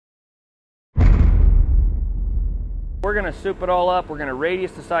We're gonna soup it all up. We're gonna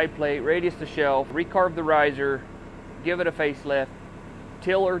radius the side plate, radius the shelf, recarve the riser, give it a facelift,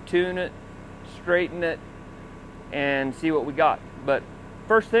 tiller, tune it, straighten it, and see what we got. But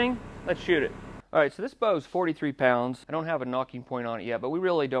first thing, let's shoot it. All right, so this bow is 43 pounds. I don't have a knocking point on it yet, but we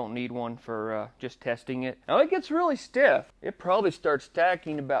really don't need one for just testing it. Now it gets really stiff. It probably starts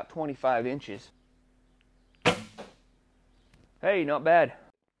stacking about 25 inches. Hey, not bad.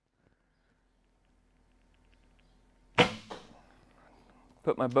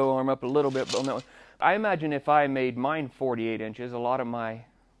 Put my bow arm up a little bit on that one. I imagine if I made mine 48 inches, a lot of my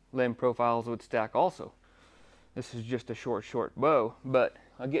limb profiles would stack also. This is just a short bow, but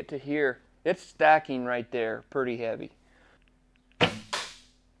I'll get to here. It's stacking right there, pretty heavy.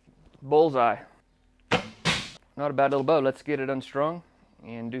 Bullseye. Not a bad little bow. Let's get it unstrung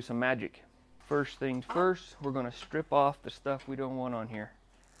and do some magic. First things first, we're going to strip off the stuff we don't want on here.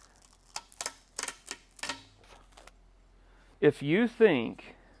 If you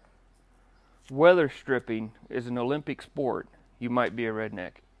think weather stripping is an Olympic sport, you might be a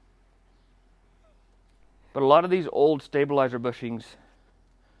redneck. But a lot of these old stabilizer bushings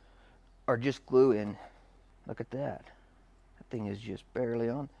are just glue in. Look at that. That thing is just barely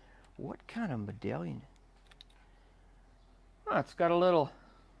on. What kind of medallion? Oh, it's got a little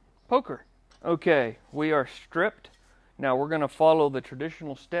poker. Okay, we are stripped. Now we're going to follow the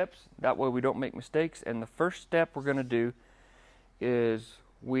traditional steps. That way we don't make mistakes. And the first step we're going to do is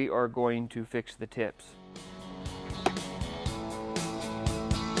we are going to fix the tips.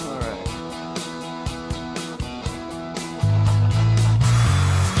 Alright.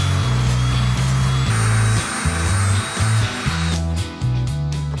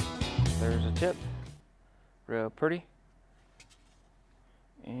 There's a tip. Real pretty.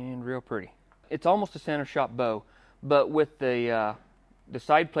 And real pretty. It's almost a center shot bow, but with the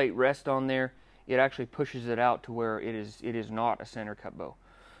side plate rest on there, it actually pushes it out to where it is not a center cut bow.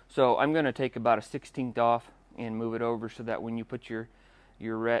 So I'm going to take about a 1/16 off and move it over so that when you put your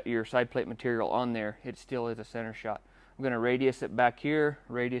side plate material on there, it still is a center shot. I'm going to radius it back here,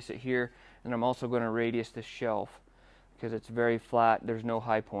 radius it here, and I'm also going to radius this shelf because it's very flat. There's no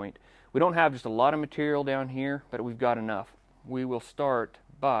high point. We don't have just a lot of material down here, but we've got enough. We will start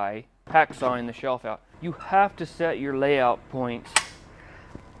by hacksawing the shelf out. You have to set your layout points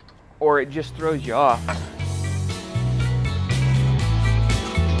or it just throws you off.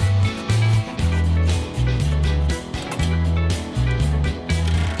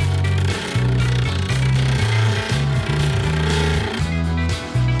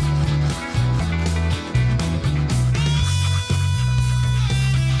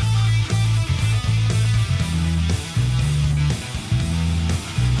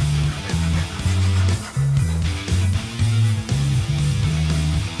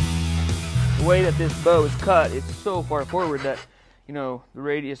 The way that this bow is cut, it's so far forward that, you know, the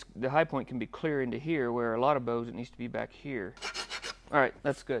radius, the high point can be clear into here, where a lot of bows it needs to be back here. All right,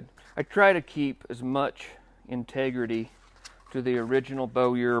 that's good. I try to keep as much integrity to the original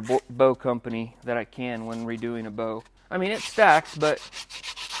bow company that I can when redoing a bow. I mean, it stacks, but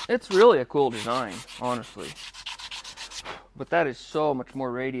it's really a cool design, honestly. But that is so much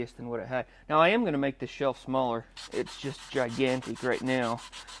more radius than what it had. Now, I am going to make this shelf smaller. It's just gigantic right now.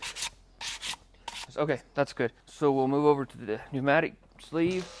 Okay, that's good. So we'll move over to the pneumatic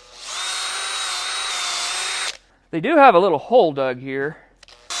sleeve. They do have a little hole dug here.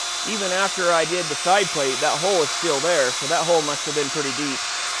 Even after I did the side plate, that hole is still there, so that hole must have been pretty deep.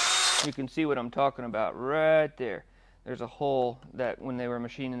 You can see what I'm talking about right there. There's a hole that when they were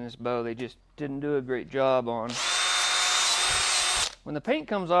machining this bow, they just didn't do a great job on. When the paint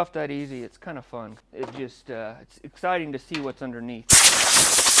comes off that easy, it's kind of fun. It's exciting to see what's underneath.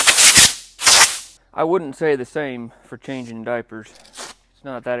 I wouldn't say the same for changing diapers. It's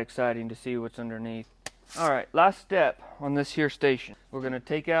not that exciting to see what's underneath. Alright, last step on this here station. We're going to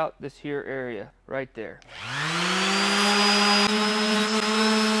take out this here area right there.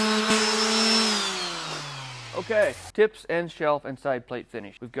 Okay, tips and shelf and side plate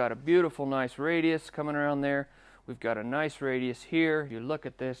finished. We've got a beautiful nice radius coming around there. We've got a nice radius here. You look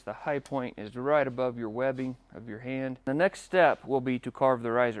at this, the high point is right above your webbing of your hand. The next step will be to carve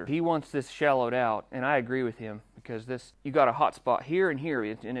the riser. He wants this shallowed out, and I agree with him because this, you got a hot spot here and here,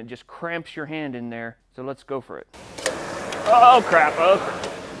 and it just cramps your hand in there. So let's go for it. Oh crap, oh crap.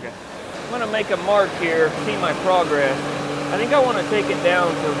 Okay. I'm gonna make a mark here, see my progress. I think I want to take it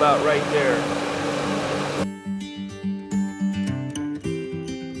down to about right there.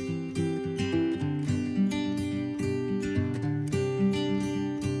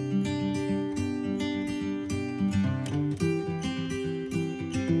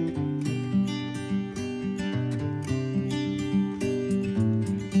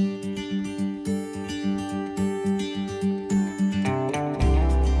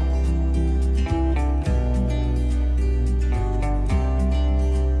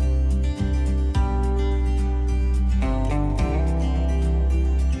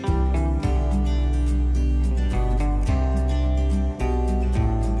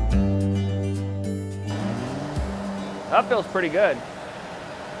 That feels pretty good.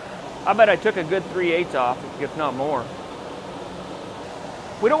 I bet I took a good 3/8 off, if not more.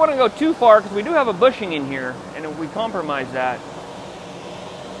 We don't want to go too far because we do have a bushing in here, and if we compromise that,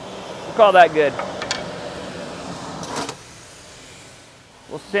 we'll call that good.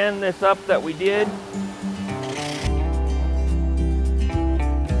 We'll sand this up that we did.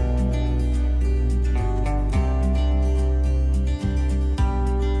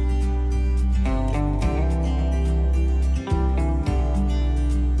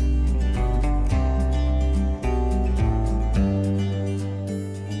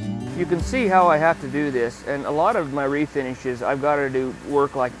 You can see how I have to do this, and a lot of my refinishes I've got to do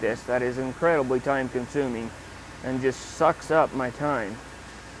work like this that is incredibly time consuming and just sucks up my time.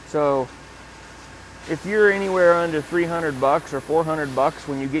 So if you're anywhere under 300 bucks or 400 bucks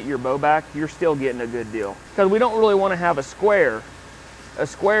when you get your bow back, you're still getting a good deal, because we don't really want to have a square. A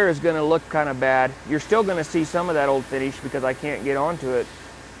square is going to look kind of bad. You're still going to see some of that old finish because I can't get onto it,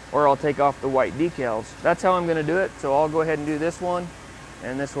 or I'll take off the white decals. That's how I'm going to do it. So I'll go ahead and do this one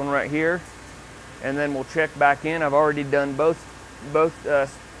and this one right here, and then we'll check back in. I've already done both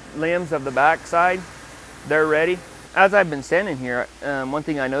limbs of the back side. They're ready. As I've been sanding here, one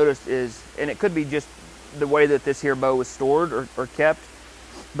thing I noticed is, and it could be just the way that this here bow was stored or kept,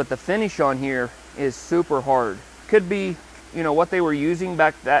 but the finish on here is super hard. Could be, you know, what they were using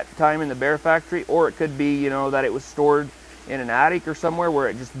back that time in the Bear factory, or it could be, you know, that it was stored in an attic or somewhere where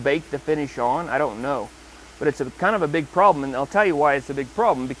it just baked the finish on. I don't know. But it's kind of a big problem, and I'll tell you why it's a big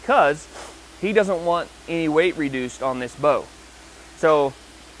problem. Because he doesn't want any weight reduced on this bow. So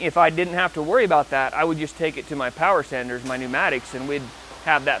if I didn't have to worry about that, I would just take it to my power sanders, my pneumatics, and we'd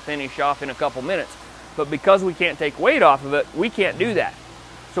have that finish off in a couple minutes. But because we can't take weight off of it, we can't do that.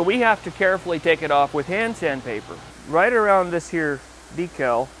 So we have to carefully take it off with hand sandpaper. Right around this here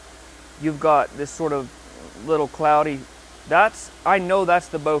decal, you've got this sort of little cloudy, I know that's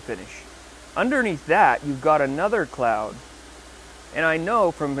the bow finish. Underneath that, you've got another cloud. And I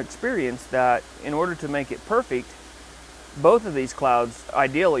know from experience that in order to make it perfect, both of these clouds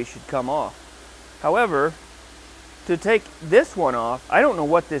ideally should come off. However, to take this one off, I don't know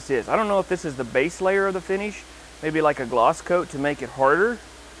what this is. I don't know if this is the base layer of the finish, maybe like a gloss coat to make it harder,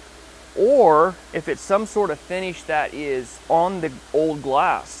 or if it's some sort of finish that is on the old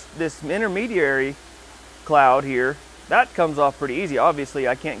glass. This intermediary cloud here, that comes off pretty easy. Obviously,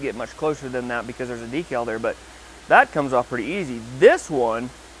 I can't get much closer than that because there's a decal there, but that comes off pretty easy. This one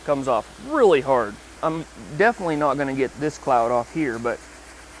comes off really hard. I'm definitely not going to get this cloud off here, but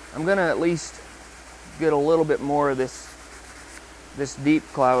I'm going to at least get a little bit more of this deep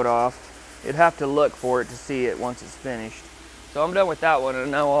cloud off. You'd have to look for it to see it once it's finished. So I'm done with that one,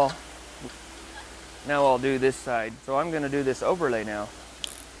 and now I'll do this side. So I'm going to do this overlay now.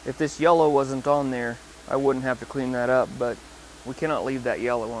 If this yellow wasn't on there, I wouldn't have to clean that up, but we cannot leave that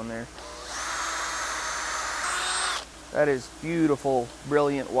yellow on there. That is beautiful,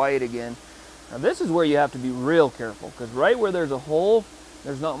 brilliant white again. Now this is where you have to be real careful, because right where there's a hole,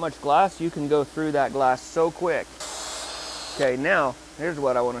 there's not much glass. You can go through that glass so quick. Okay, now here's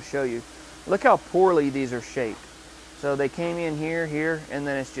what I want to show you. Look how poorly these are shaped. So they came in here, here, and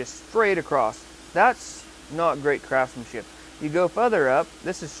then it's just straight across. That's not great craftsmanship. You go further up,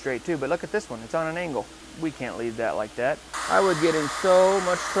 this is straight too, but look at this one, it's on an angle. We can't leave that like that. I would get in so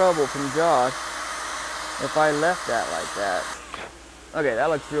much trouble from Josh if I left that like that. Okay, that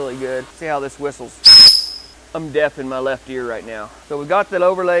looks really good. See how this whistles. I'm deaf in my left ear right now. So we got the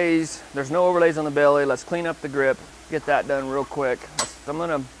overlays. There's no overlays on the belly. Let's clean up the grip, get that done real quick. I'm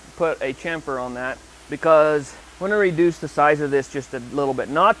gonna put a chamfer on that because I'm gonna reduce the size of this just a little bit.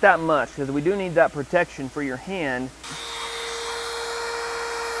 Not that much, because we do need that protection for your hand.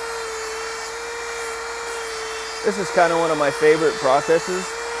 This is kind of one of my favorite processes.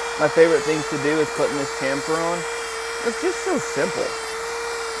 My favorite things to do is putting this chamfer on. It's just so simple.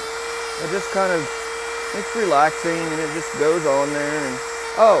 It just kind of, it's relaxing and it just goes on there. And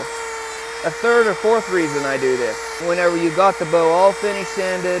oh, a third or fourth reason I do this. Whenever you got the bow all finished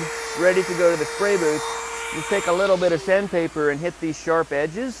sanded, ready to go to the spray booth, you take a little bit of sandpaper and hit these sharp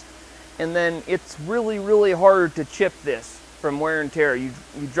edges, and then it's really, really hard to chip this from wear and tear. You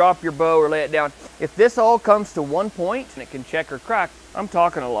drop your bow or lay it down. If this all comes to one point, and it can check or crack. I'm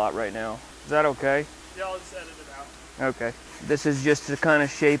talking a lot right now. Is that okay? Yeah, I'll just edit it out. Okay. This is just to kind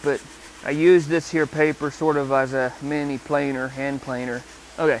of shape it. I use this here paper sort of as a mini planer, hand planer.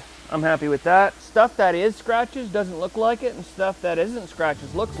 Okay, I'm happy with that. Stuff that is scratches doesn't look like it, and stuff that isn't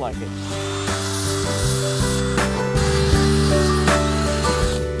scratches looks like it.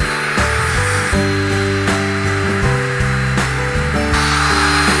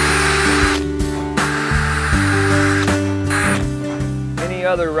 Any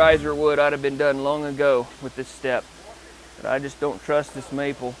other riser wood I'd have been done long ago with this step. But I just don't trust this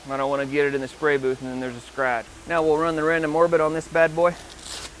maple. I don't want to get it in the spray booth and then there's a scratch. Now we'll run the random orbit on this bad boy,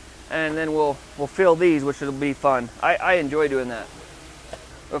 and then we'll fill these, which will be fun. I enjoy doing that.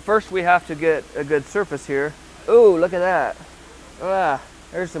 But first we have to get a good surface here. Ooh, look at that. Ah,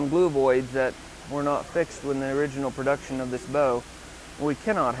 there's some glue voids that were not fixed when the original production of this bow. We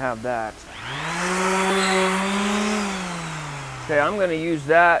cannot have that. Okay, I'm going to use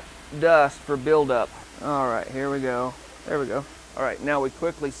that dust for buildup. All right, here we go. There we go. All right, now we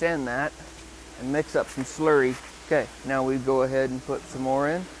quickly sand that and mix up some slurry. Okay, now we go ahead and put some more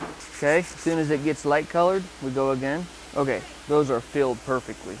in. Okay, as soon as it gets light colored, we go again. Okay, those are filled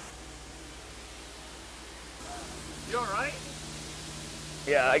perfectly. You all right?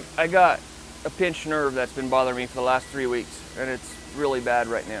 Yeah, I got a pinched nerve that's been bothering me for the last 3 weeks, and it's really bad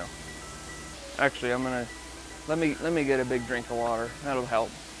right now. Actually, I'm gonna let me get a big drink of water. That'll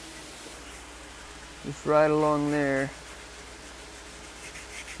help. Just right along there.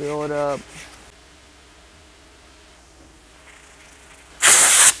 Fill it up.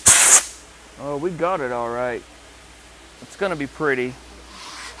 Oh, we got it all right. It's gonna be pretty.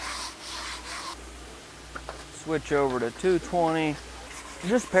 Switch over to 220. I'm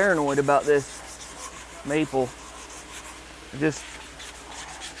just paranoid about this maple. I just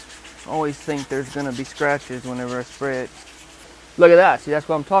always think there's gonna be scratches whenever I spray it. Look at that, see, that's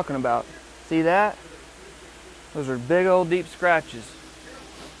what I'm talking about. See that? Those are big old deep scratches.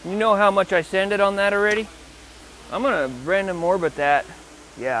 You know how much I sanded on that already? I'm gonna random orbit that.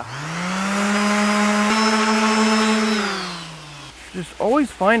 Yeah. Just always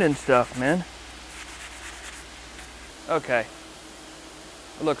finding stuff, man. Okay.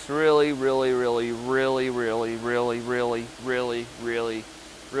 It looks really, really, really, really, really, really, really, really, really,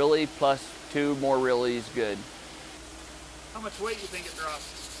 really, plus 2 more reallys good. How much weight do you think it dropped?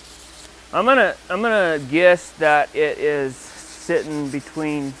 I'm gonna guess that it is sitting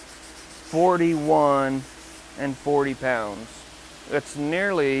between 41 and 40 pounds. It's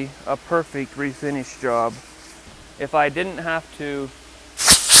nearly a perfect refinish job. If I didn't have to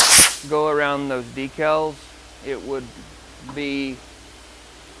go around those decals, it would be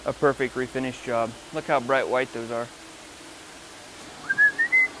a perfect refinish job. Look how bright white those are.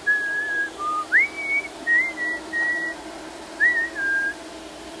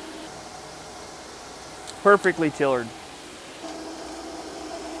 Perfectly tillered.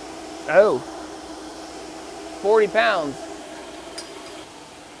 Oh, 40 pounds.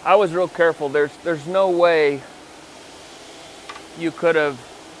 I was real careful. There's no way you could have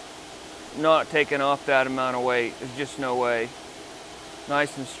not taken off that amount of weight. There's just no way.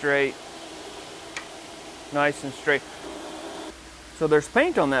 Nice and straight. Nice and straight. So there's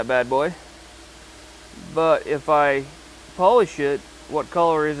paint on that bad boy. But if I polish it, what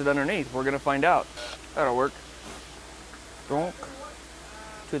color is it underneath? We're gonna find out. That'll work. Donk.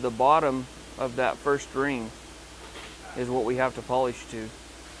 To the bottom of that first ring is what we have to polish to.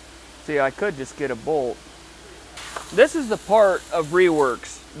 See, I could just get a bolt. This is the part of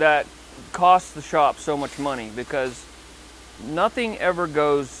reworks that costs the shop so much money, because nothing ever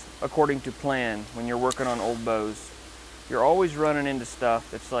goes according to plan when you're working on old bows. You're always running into stuff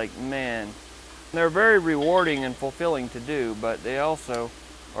that's like, man, they're very rewarding and fulfilling to do, but they also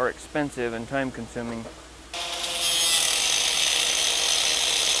are expensive and time consuming.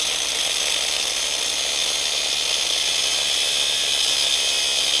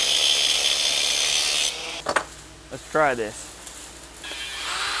 Let's try this.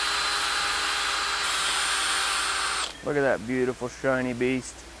 Look at that beautiful shiny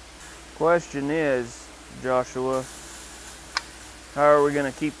beast. Question is, Joshua, how are we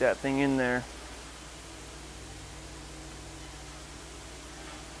going to keep that thing in there?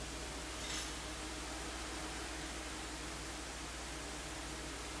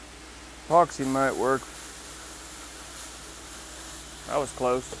 Epoxy might work. That was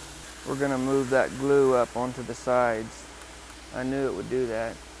close. We're going to move that glue up onto the sides. I knew it would do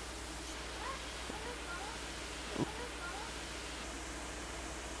that.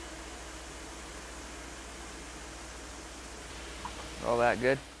 All that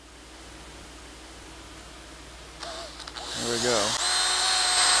good? There we go.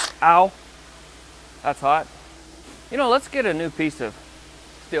 Ow! That's hot. You know, let's get a new piece of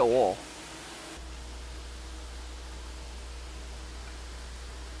steel wool.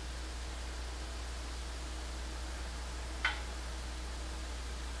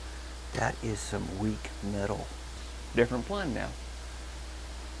 That is some weak metal. Different blend now.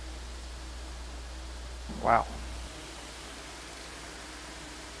 Wow.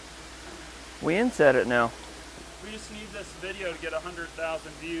 We inset it now. We just need this video to get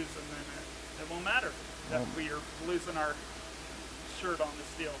 100,000 views, and then it won't matter that we are losing our shirt on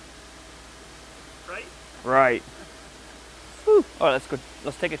this deal. Right? Right. Whew. All right, let's go.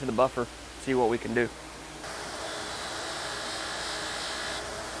 Let's take it to the buffer, see what we can do.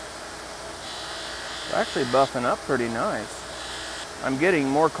 It's actually buffing up pretty nice. I'm getting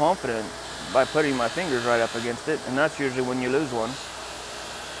more confident by putting my fingers right up against it, and that's usually when you lose one.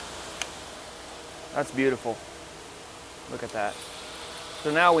 That's beautiful. Look at that.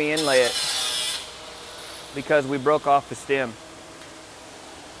 So now we inlay it because we broke off the stem.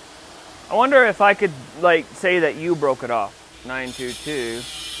 I wonder if I could, like, say that you broke it off. 922,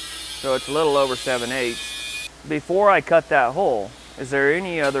 so it's a little over 7/8. Before I cut that hole, is there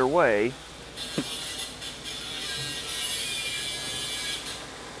any other way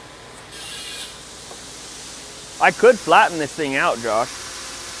I could flatten this thing out, Josh?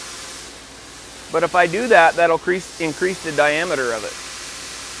 But if I do that, that'll increase the diameter of it.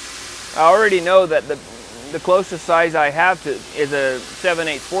 I already know that the closest size I have to is a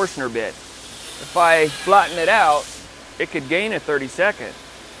 7/8 Forstner bit. If I flatten it out, it could gain a 32nd.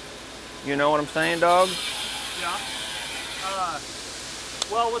 You know what I'm saying, dog? Yeah.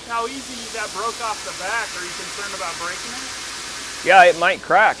 Well, with how easy that broke off the back, are you concerned about breaking it? Yeah, it might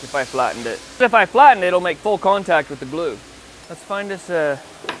crack if I flattened it. If I flatten it, it'll make full contact with the glue. Let's find us a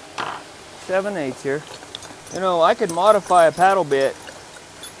 7/8 here. You know, I could modify a paddle bit,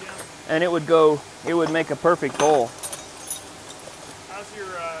 and it would make a perfect hole. How's your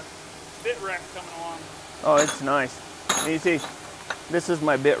bit rack coming along? Oh, it's nice. And you see, this is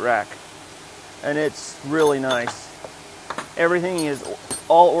my bit rack, and it's really nice. Everything is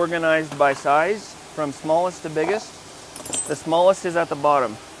all organized by size, from smallest to biggest. The smallest is at the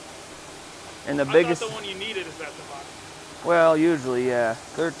bottom, and the biggest. I thought the one you needed is at the bottom. Well, usually, yeah.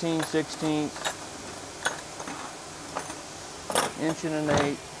 13/16,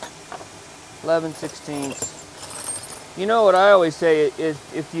 1.125, 11/16. You know what I always say is,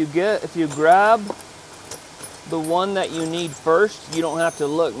 if you grab the one that you need first, you don't have to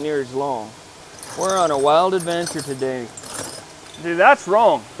look near as long. We're on a wild adventure today. Dude, that's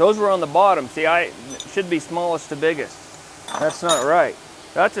wrong. Those were on the bottom. See, it should be smallest to biggest. That's not right.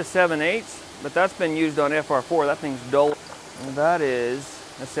 That's a 7/8, but that's been used on FR4. That thing's dull. And that is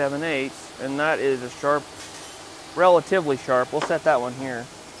a 7/8, and that is a sharp, relatively sharp. We'll set that one here.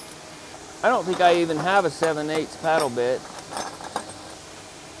 I don't think I even have a 7/8 paddle bit.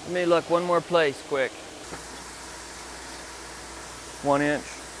 Let me look one more place quick. 1 inch.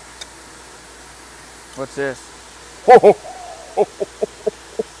 What's this?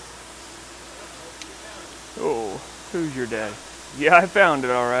 Oh, who's your dad? Yeah, I found it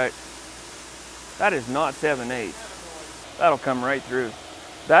all right. That is not 7/8. That'll come right through.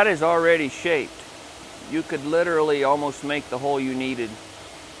 That is already shaped. You could literally almost make the hole you needed,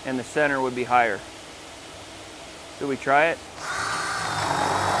 and the center would be higher. Should we try it?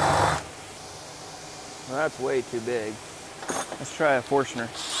 Well, that's way too big. Let's try a Forstner.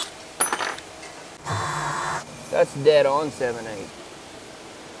 That's dead on 7/8.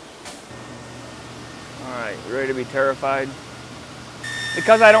 All right, you ready to be terrified?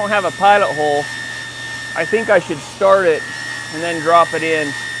 Because I don't have a pilot hole, I think I should start it and then drop it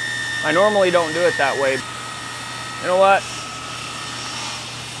in. I normally don't do it that way. You know what?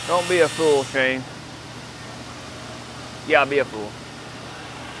 Don't be a fool, Shane. Yeah, be a fool.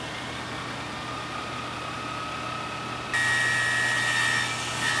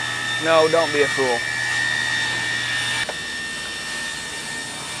 No, don't be a fool.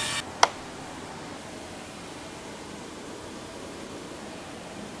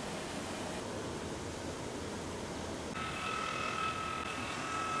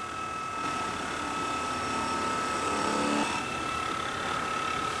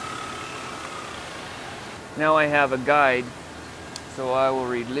 Now I have a guide, so I will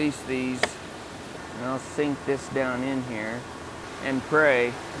release these, and I'll sink this down in here and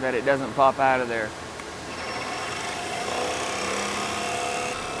pray that it doesn't pop out of there.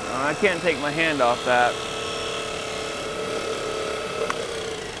 I can't take my hand off that.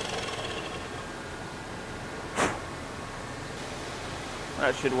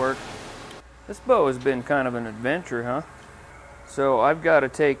 That should work. This bow has been kind of an adventure, huh? So I've got to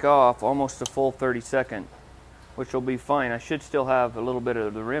take off almost a full 32nd, which will be fine. I should still have a little bit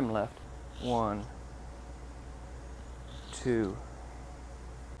of the rim left. 1, 2,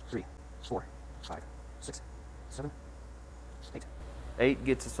 3, 4, 5, 6, 7, 8. 8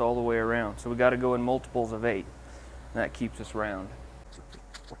 gets us all the way around. So we got to go in multiples of 8. And that keeps us round. 2, 3,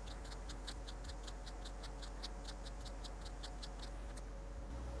 4.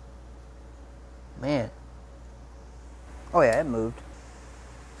 Man, Oh yeah, it moved.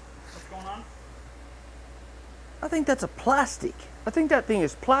 What's going on? I think that's a plastic. I think that thing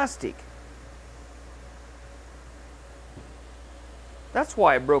is plastic. That's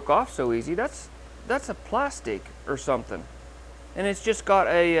why it broke off so easy. That's a plastic or something. And it's just got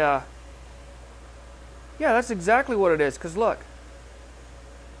a, yeah, that's exactly what it is, because look.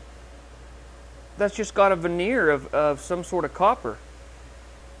 That's just got a veneer of some sort of copper.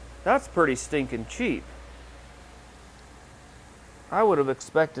 That's pretty stinking cheap. I would have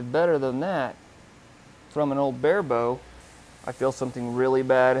expected better than that from an old bear bow. I feel something really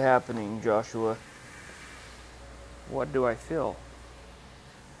bad happening, Joshua. What do I feel?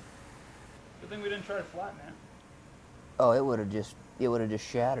 Good thing we didn't try to flatten it. Oh, it would have just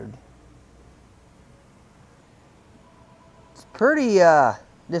shattered. It's pretty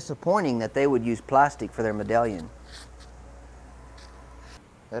disappointing that they would use plastic for their medallion.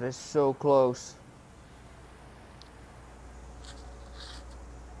 That is so close.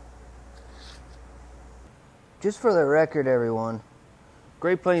 Just for the record, everyone,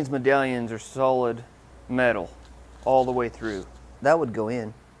 Great Plains medallions are solid metal all the way through. that would go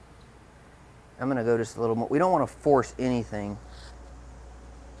in. I'm gonna go just a little more. We don't want to force anything.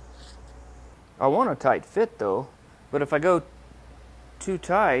 I want a tight fit though, but if I go too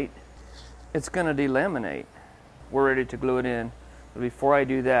tight, it's gonna delaminate. We're ready to glue it in. But before I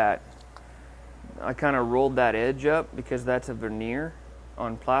do that, I kind of rolled that edge up because that's a veneer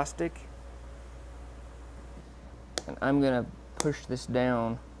on plastic. And I'm gonna push this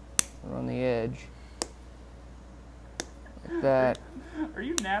down on the edge. Like that. Are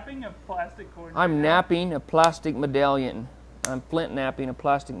you napping a plastic coin? I'm napping a plastic medallion. I'm flint napping a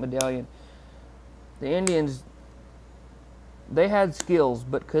plastic medallion. The Indians, they had skills,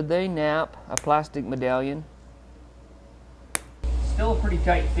 but could they nap a plastic medallion? Still a pretty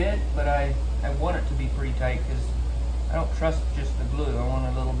tight fit, but I want it to be pretty tight because I don't trust just the glue. I want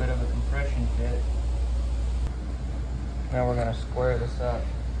a little bit of a compression fit. Now we're going to square this up.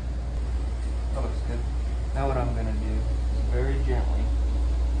 That looks good. Now what I'm going to do is very gently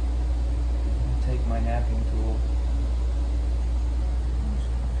take my napping tool. I'm just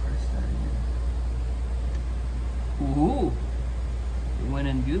going to press that in. Ooh! It went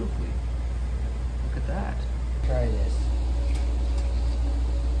in beautifully. Look at that. Try this.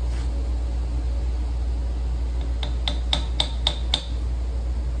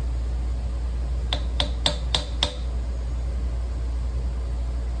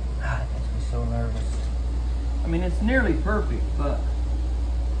 That makes me so nervous. I mean, it's nearly perfect, but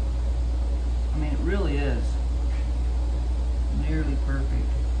I mean, it really is nearly perfect.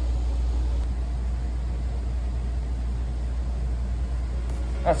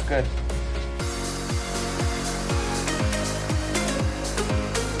 That's good.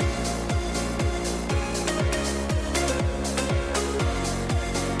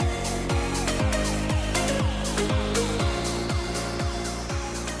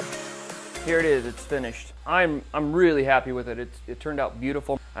 Here it is, it's finished. I'm really happy with it. It turned out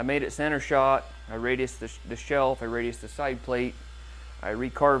beautiful. I made it center shot. I radiused the shelf. I radiused the side plate. I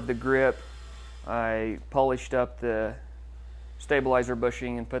recarved the grip. I polished up the stabilizer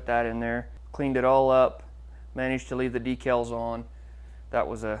bushing and put that in there. Cleaned it all up. Managed to leave the decals on. That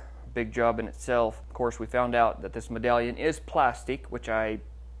was a big job in itself. Of course, we found out that this medallion is plastic, which I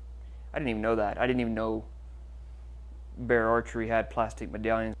didn't even know that. I didn't even know bear archery had plastic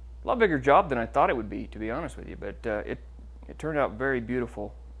medallions. A lot bigger job than I thought it would be, to be honest with you, but it turned out very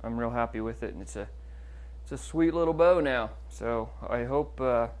beautiful. I'm real happy with it, and it's a sweet little bow now. So I hope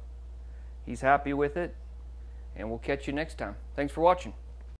he's happy with it, and we'll catch you next time. Thanks for watching.